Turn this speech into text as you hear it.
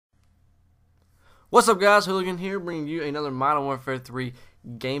What's up, guys? Hooligan here, bringing you another Modern Warfare 3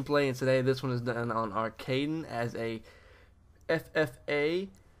 gameplay, and today this one is done on Arcaden as a FFA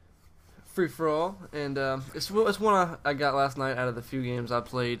free-for-all, and it's one I got last night out of the few games I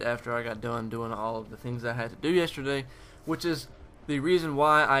played after I got done doing all of the things I had to do yesterday, which is the reason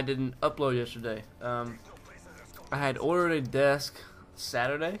why I didn't upload yesterday. I had ordered a desk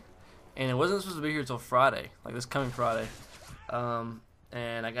Saturday, and it wasn't supposed to be here until Friday, like this coming Friday.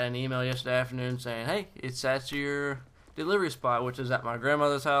 And I got an email yesterday afternoon saying, hey, it's at your delivery spot, which is at my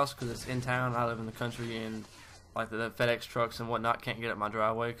grandmother's house because it's in town. I live in the country, and like the FedEx trucks and whatnot can't get up my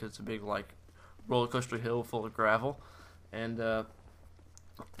driveway because it's a big like roller coaster hill full of gravel, and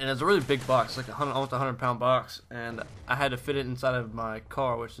it's a really big box, like almost 100-pound box, and I had to fit it inside of my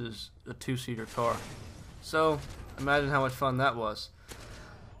car, which is a 2-seater car. So imagine how much fun that was.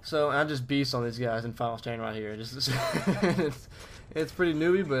 So I just beast on these guys in Final Stand right here. It's pretty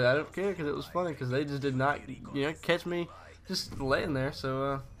newbie, but I don't care because it was funny because they just did not, catch me just laying there.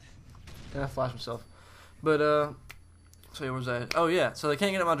 So I flashed myself. But so where was I? Oh yeah, so they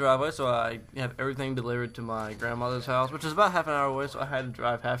can't get up my driveway, so I have everything delivered to my grandmother's house, which is about half an hour away. So I had to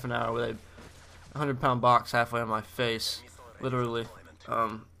drive half an hour with a 100-pound box halfway on my face, literally. If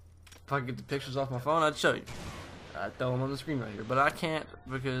I could get the pictures off my phone, I'd show you. I'd throw them on the screen right here, but I can't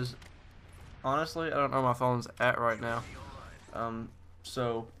because honestly, I don't know where my phone's at right now.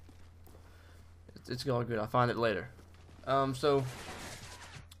 So it's all good. I'll find it later. So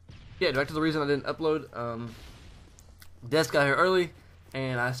yeah, back to the reason I didn't upload. Desk got here early,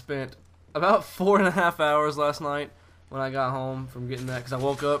 and I spent about 4.5 hours last night when I got home from getting that, because I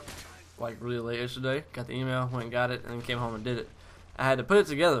woke up like really late yesterday, got the email, went and got it, and then came home and did it. I had to put it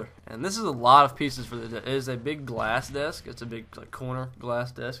together, and this is a lot of pieces for the desk. It is a big glass desk. It's a big like corner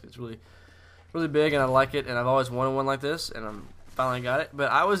glass desk. It's really big, and I like it, and I've always wanted one like this, and I'm finally got it. But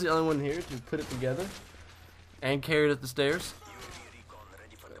I was the only one here to put it together and carry it up the stairs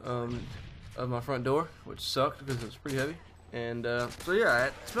of my front door, which sucked because it was pretty heavy. And so yeah,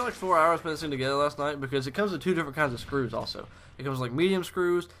 I spent like 4 hours putting this thing together last night because it comes with 2 different kinds of screws also. It comes with like medium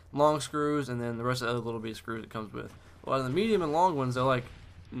screws, long screws, and then the rest of the other little bitty screws it comes with. Well, the medium and long ones, they're like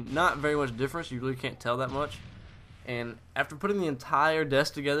not very much difference. You really can't tell that much. And after putting the entire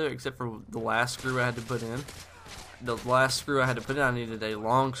desk together, except for the last screw I had to put in, I needed a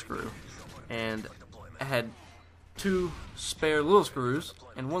long screw. And I had 2 spare little screws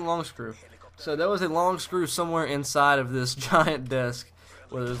and 1 long screw. So there was a long screw somewhere inside of this giant desk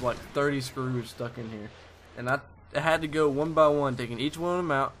where there's like 30 screws stuck in here. And I had to go one by one, taking each one of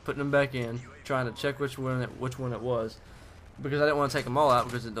them out, putting them back in, trying to check which one it was. Because I didn't want to take them all out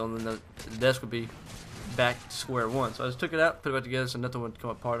because then the desk would be back to square one. So I just took it out, put it back together so nothing would come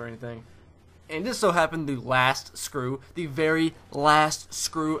apart or anything. And just so happened the last screw, the very last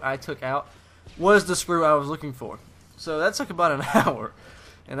screw I took out, was the screw I was looking for. So that took about an hour,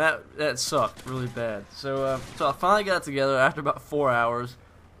 and that sucked really bad. So I finally got it together after about 4 hours.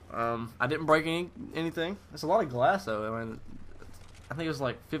 I didn't break anything. It's a lot of glass though. I mean, I think it was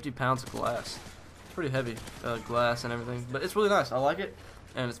like 50 pounds of glass. It's pretty heavy glass and everything, but it's really nice. I like it.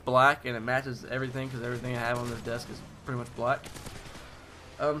 And it's black, and it matches everything because everything I have on this desk is pretty much black.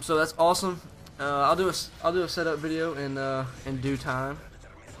 So that's awesome. I'll do a setup video in due time.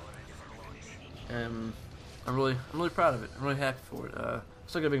 And I'm really proud of it. I'm really happy for it.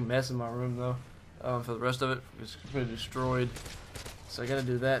 Still got a big mess in my room though. For the rest of it, it's completely destroyed. So I got to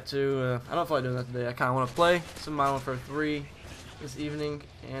do that too. I don't feel like doing that today. I kind of want to play some Modern Warfare 3 this evening,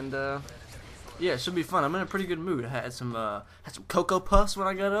 and yeah, it should be fun. I'm in a pretty good mood. I had some Cocoa Puffs when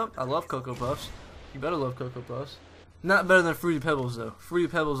I got up. I love Cocoa Puffs. You better love Cocoa Puffs. Not better than Fruity Pebbles though. Fruity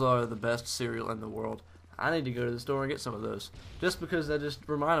Pebbles are the best cereal in the world. I need to go to the store and get some of those, just because I just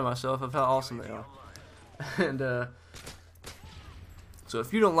reminded myself of how awesome they are. And so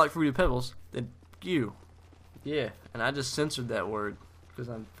if you don't like Fruity Pebbles, then yeah. And I just censored that word because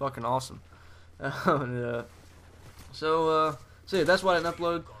I'm fucking awesome. So yeah, that's why I didn't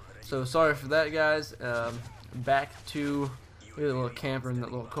upload. So sorry for that, guys. Back to the little camper in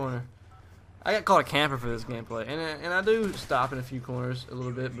that little corner. I got called a camper for this gameplay, and I do stop in a few corners a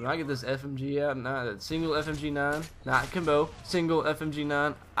little bit. But when I get this FMG out, that single FMG9, not combo, single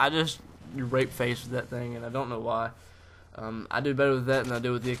FMG9, I just rape face with that thing, and I don't know why. I do better with that than I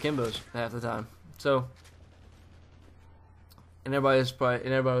do with the Akimbos half the time. So, and everybody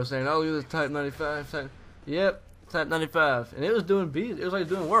was saying, "Oh, look at this Type 95." Yep. Type 95, and it was doing beats. It was like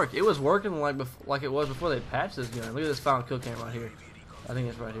doing work. It was working like it was before they patched this gun. Look at this final kill cam right here. I think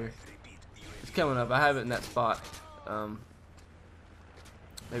it's right here. It's coming up. I have it in that spot.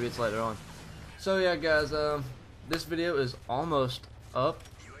 Maybe it's later on. So yeah, guys, this video is almost up.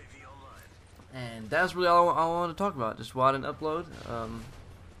 And that's really all I wanted to talk about. Just why I didn't upload.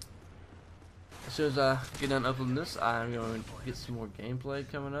 As soon as I get done uploading this, I'm going to get some more gameplay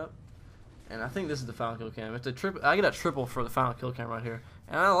coming up. And I think this is the final kill cam. It's a triple. I get a triple for the final kill cam right here,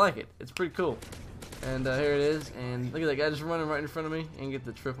 and I like it. It's pretty cool. And here it is. And look at that guy just running right in front of me and get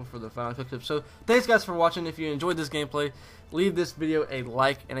the triple for the final kill clip. So thanks guys for watching. If you enjoyed this gameplay, leave this video a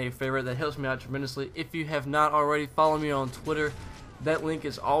like and a favorite. That helps me out tremendously. If you have not already, follow me on Twitter. That link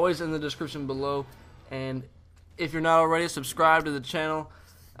is always in the description below. And if you're not already, subscribe to the channel.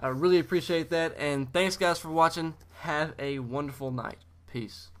 I really appreciate that. And thanks guys for watching. Have a wonderful night.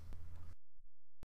 Peace.